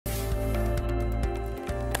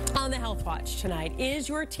HealthWatch tonight. Is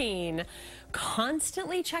your teen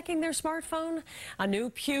constantly checking their smartphone? A new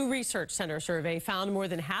Pew Research Center survey found more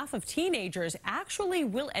than half of teenagers actually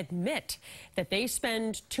will admit that they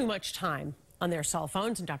spend too much time on their cell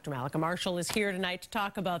phones. And Dr. Mallika Marshall is here tonight to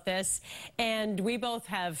talk about this. And we both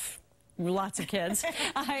have lots of kids.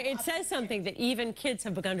 It says something that even kids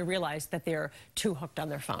have begun to realize that they're too hooked on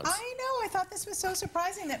their phones. I know. I thought this was so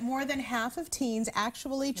surprising that more than half of teens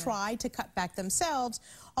actually try to cut back themselves,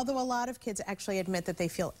 although a lot of kids actually admit that they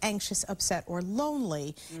feel anxious, upset, or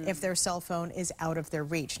lonely if their cell phone is out of their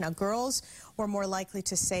reach. Now, girls were more likely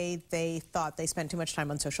to say they thought they spent too much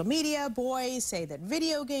time on social media. Boys say that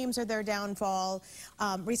video games are their downfall.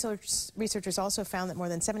 Researchers also found that more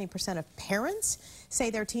than 70% of parents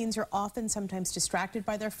say their teens are often sometimes distracted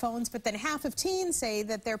by their phones, but then half of teens say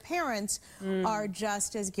that their parents are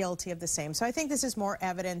just as guilty of the same. So I think this is more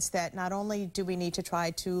evidence that not only do we need to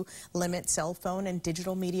try to limit cell phone and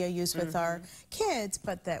digital media use with our kids,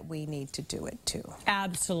 but that we need to do it too.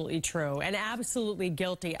 Absolutely true, and absolutely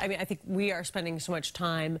guilty. I mean, I think we are spending so much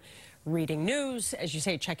time reading news, as you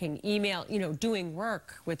say, checking email, doing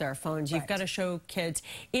work with our phones. You've got to show kids.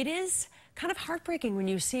 It is kind of heartbreaking when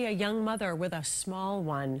you see a young mother with a small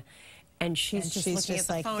one and she's just looking at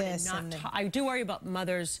the like phone and not I do worry about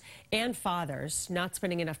mothers and fathers not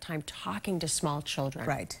spending enough time talking to small children.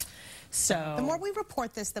 Right. So the more we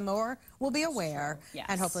report this, the more we'll be aware,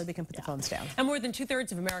 and hopefully we can put the phones down. And more than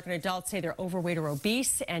 2/3 of American adults say they're overweight or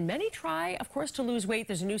obese, and many try, of course, to lose weight.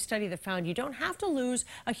 There's a new study that found you don't have to lose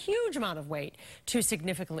a huge amount of weight to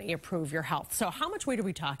significantly improve your health. So how much weight are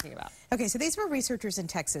we talking about? Okay, so these were researchers in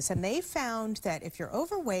Texas, and they found that if you're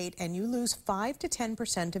overweight and you lose 5 to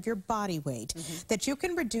 10% of your body weight, that you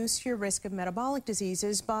can reduce your risk of metabolic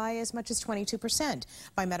diseases by as much as 22%.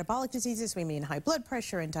 By metabolic diseases, we mean high blood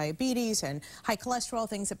pressure and diabetes and high cholesterol,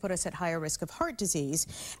 things that put us at higher risk of heart disease.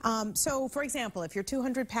 So, for example, if you're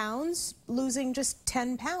 200 pounds, losing just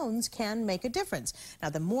 10 pounds can make a difference. Now,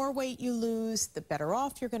 the more weight you lose, the better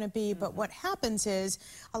off you're going to be. But what happens is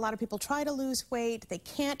a lot of people try to lose weight. They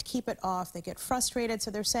can't keep it off. They get frustrated. So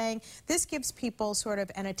they're saying this gives people sort of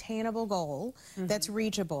an attainable goal that's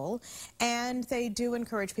reachable. And they do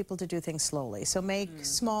encourage people to do things slowly. So make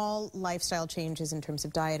small lifestyle changes in terms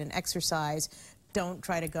of diet and exercise. Don't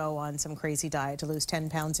try to go on some crazy diet to lose 10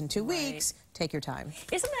 pounds in 2 weeks. Take your time.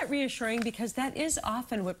 Isn't that reassuring? Because that is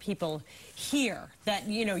often what people hear, that,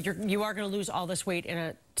 you are going to lose all this weight in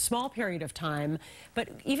a small period of time, but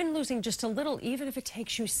even losing just a little, even if it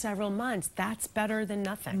takes you several months, that's better than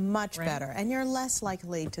nothing. Much better. And you're less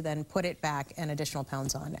likely to then put it back and additional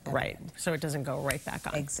pounds on. Right. So it doesn't go right back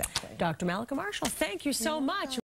on. Exactly. Dr. Mallika Marshall, thank you so much.